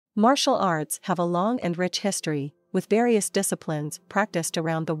Martial arts have a long and rich history, with various disciplines practiced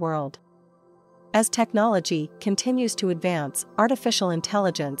around the world. As technology continues to advance, artificial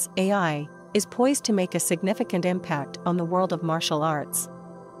intelligence (AI) is poised to make a significant impact on the world of martial arts.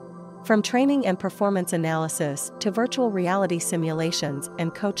 From training and performance analysis to virtual reality simulations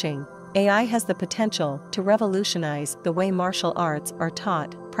and coaching, AI has the potential to revolutionize the way martial arts are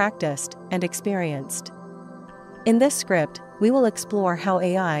taught, practiced, and experienced. In this script, we will explore how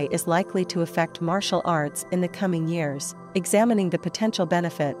AI is likely to affect martial arts in the coming years, examining the potential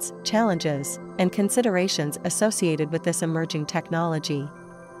benefits, challenges, and considerations associated with this emerging technology.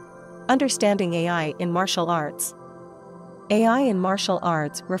 Understanding AI in martial arts. AI in martial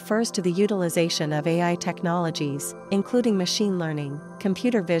arts refers to the utilization of AI technologies, including machine learning,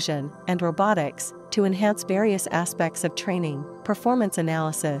 computer vision, and robotics, to enhance various aspects of training, performance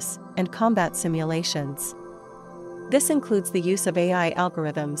analysis, and combat simulations. This includes the use of AI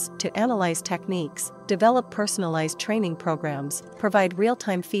algorithms to analyze techniques, develop personalized training programs, provide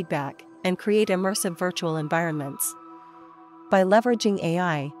real-time feedback, and create immersive virtual environments. By leveraging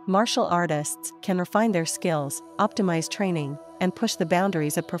AI, martial artists can refine their skills, optimize training, and push the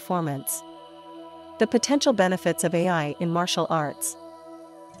boundaries of performance. The potential benefits of AI in martial arts.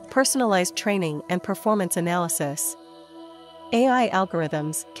 Personalized training and performance analysis. AI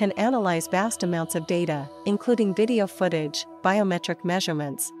algorithms can analyze vast amounts of data, including video footage, biometric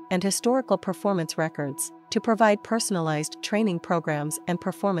measurements, and historical performance records, to provide personalized training programs and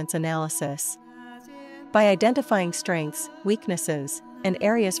performance analysis. By identifying strengths, weaknesses, and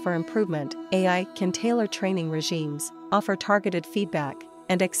areas for improvement, AI can tailor training regimes, offer targeted feedback,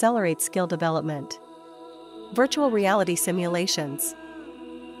 and accelerate skill development. Virtual reality simulations.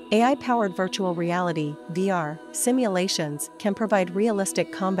 AI-powered virtual reality (VR) simulations can provide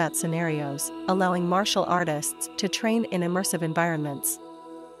realistic combat scenarios, allowing martial artists to train in immersive environments.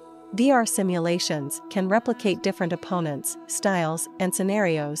 VR simulations can replicate different opponents, styles, and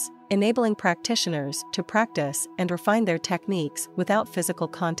scenarios, enabling practitioners to practice and refine their techniques without physical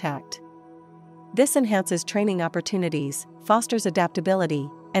contact. This enhances training opportunities, fosters adaptability,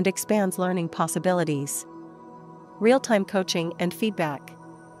 and expands learning possibilities. Real-time coaching and feedback.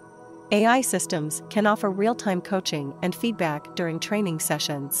 AI systems can offer real-time coaching and feedback during training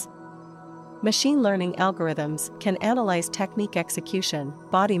sessions. Machine learning algorithms can analyze technique execution,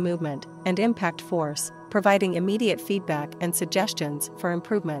 body movement, and impact force, providing immediate feedback and suggestions for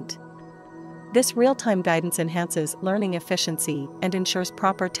improvement. This real-time guidance enhances learning efficiency and ensures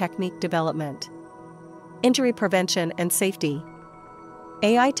proper technique development. Injury prevention and safety.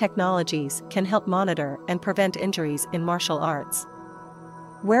 AI technologies can help monitor and prevent injuries in martial arts.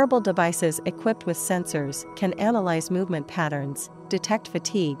 Wearable devices equipped with sensors can analyze movement patterns, detect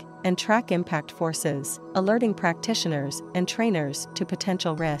fatigue, and track impact forces, alerting practitioners and trainers to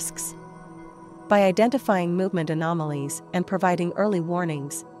potential risks. By identifying movement anomalies and providing early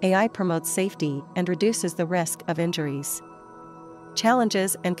warnings, AI promotes safety and reduces the risk of injuries.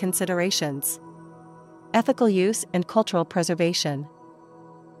 Challenges and considerations. Ethical use and cultural preservation.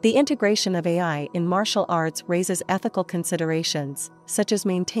 The integration of AI in martial arts raises ethical considerations, such as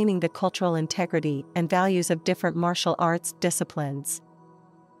maintaining the cultural integrity and values of different martial arts disciplines.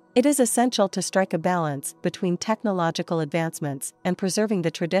 It is essential to strike a balance between technological advancements and preserving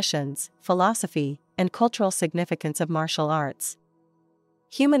the traditions, philosophy, and cultural significance of martial arts.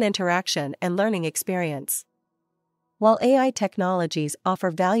 Human interaction and learning experience. While AI technologies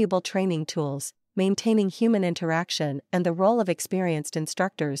offer valuable training tools, maintaining human interaction and the role of experienced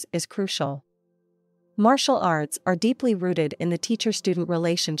instructors is crucial. Martial arts are deeply rooted in the teacher-student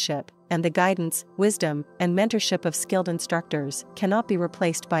relationship, and the guidance, wisdom, and mentorship of skilled instructors cannot be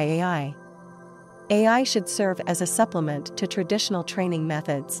replaced by AI. AI should serve as a supplement to traditional training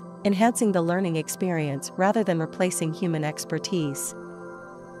methods, enhancing the learning experience rather than replacing human expertise.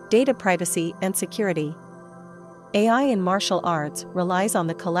 Data privacy and security. AI in martial arts relies on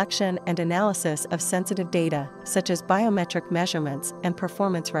the collection and analysis of sensitive data, such as biometric measurements and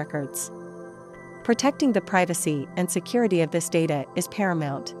performance records. Protecting the privacy and security of this data is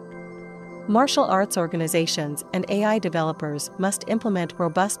paramount. Martial arts organizations and AI developers must implement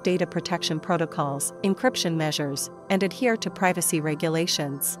robust data protection protocols, encryption measures, and adhere to privacy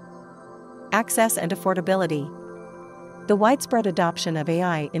regulations. Access and affordability. The widespread adoption of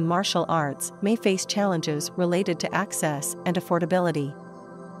AI in martial arts may face challenges related to access and affordability.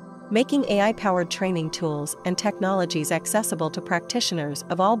 Making AI-powered training tools and technologies accessible to practitioners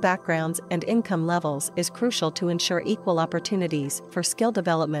of all backgrounds and income levels is crucial to ensure equal opportunities for skill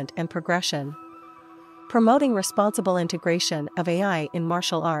development and progression. Promoting responsible integration of AI in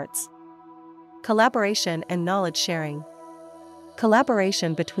martial arts. Collaboration and knowledge sharing.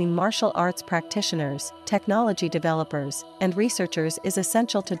 Collaboration between martial arts practitioners, technology developers, and researchers is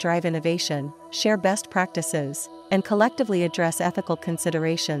essential to drive innovation, share best practices, and collectively address ethical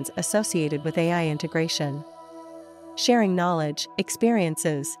considerations associated with AI integration. Sharing knowledge,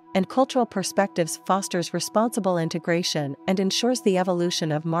 experiences, and cultural perspectives fosters responsible integration and ensures the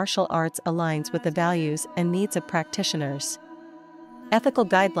evolution of martial arts aligns with the values and needs of practitioners. Ethical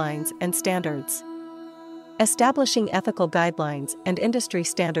guidelines and standards. Establishing ethical guidelines and industry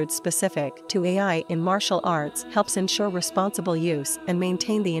standards specific to AI in martial arts helps ensure responsible use and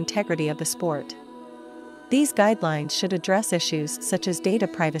maintain the integrity of the sport. These guidelines should address issues such as data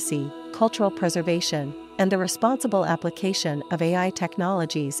privacy, cultural preservation, and the responsible application of AI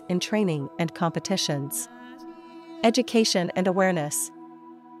technologies in training and competitions. Education and awareness.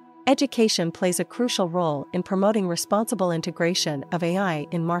 Education plays a crucial role in promoting responsible integration of AI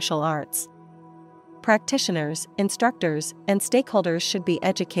in martial arts. Practitioners, instructors, and stakeholders should be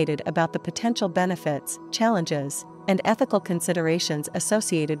educated about the potential benefits, challenges, and ethical considerations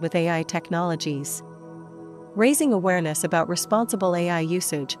associated with AI technologies. Raising awareness about responsible AI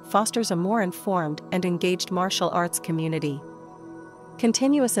usage fosters a more informed and engaged martial arts community.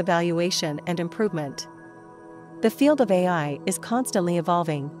 Continuous evaluation and improvement. The field of AI is constantly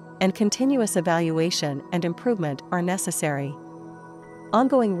evolving, and continuous evaluation and improvement are necessary.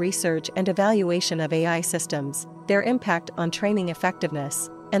 Ongoing research and evaluation of AI systems, their impact on training effectiveness,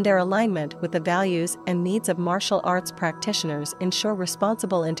 and their alignment with the values and needs of martial arts practitioners ensure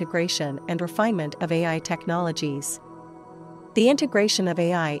responsible integration and refinement of AI technologies. The integration of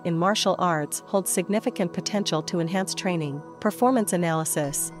AI in martial arts holds significant potential to enhance training, performance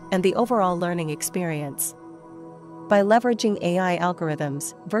analysis, and the overall learning experience. By leveraging AI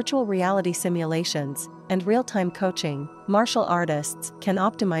algorithms, virtual reality simulations, and real-time coaching, martial artists can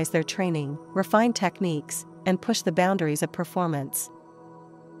optimize their training, refine techniques, and push the boundaries of performance.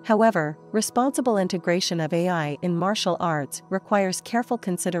 However, responsible integration of AI in martial arts requires careful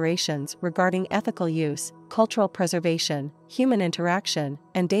considerations regarding ethical use, cultural preservation, human interaction,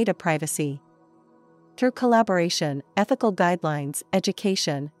 and data privacy. Through collaboration, ethical guidelines,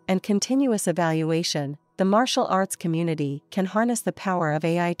 education, and continuous evaluation, the martial arts community can harness the power of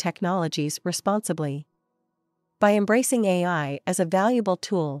AI technologies responsibly. By embracing AI as a valuable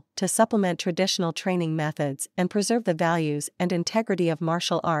tool to supplement traditional training methods and preserve the values and integrity of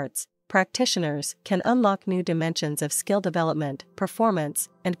martial arts, practitioners can unlock new dimensions of skill development, performance,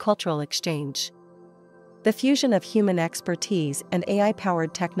 and cultural exchange. The fusion of human expertise and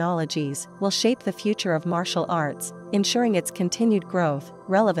AI-powered technologies will shape the future of martial arts, ensuring its continued growth,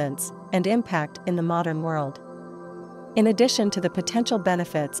 relevance, and impact in the modern world. In addition to the potential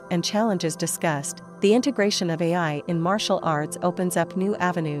benefits and challenges discussed, the integration of AI in martial arts opens up new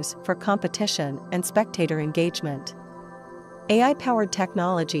avenues for competition and spectator engagement. AI-powered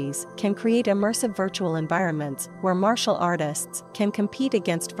technologies can create immersive virtual environments where martial artists can compete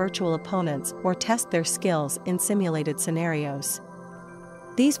against virtual opponents or test their skills in simulated scenarios.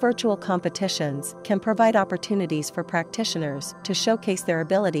 These virtual competitions can provide opportunities for practitioners to showcase their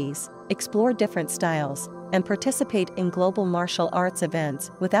abilities, explore different styles, and participate in global martial arts events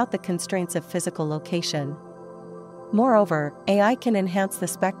without the constraints of physical location. Moreover, AI can enhance the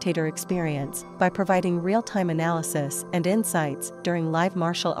spectator experience by providing real-time analysis and insights during live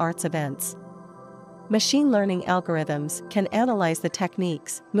martial arts events. Machine learning algorithms can analyze the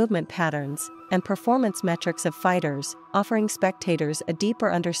techniques, movement patterns, and performance metrics of fighters, offering spectators a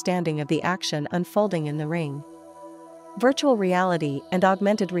deeper understanding of the action unfolding in the ring. Virtual reality and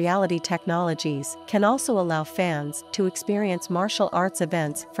augmented reality technologies can also allow fans to experience martial arts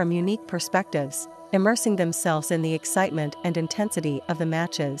events from unique perspectives, immersing themselves in the excitement and intensity of the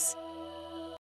matches.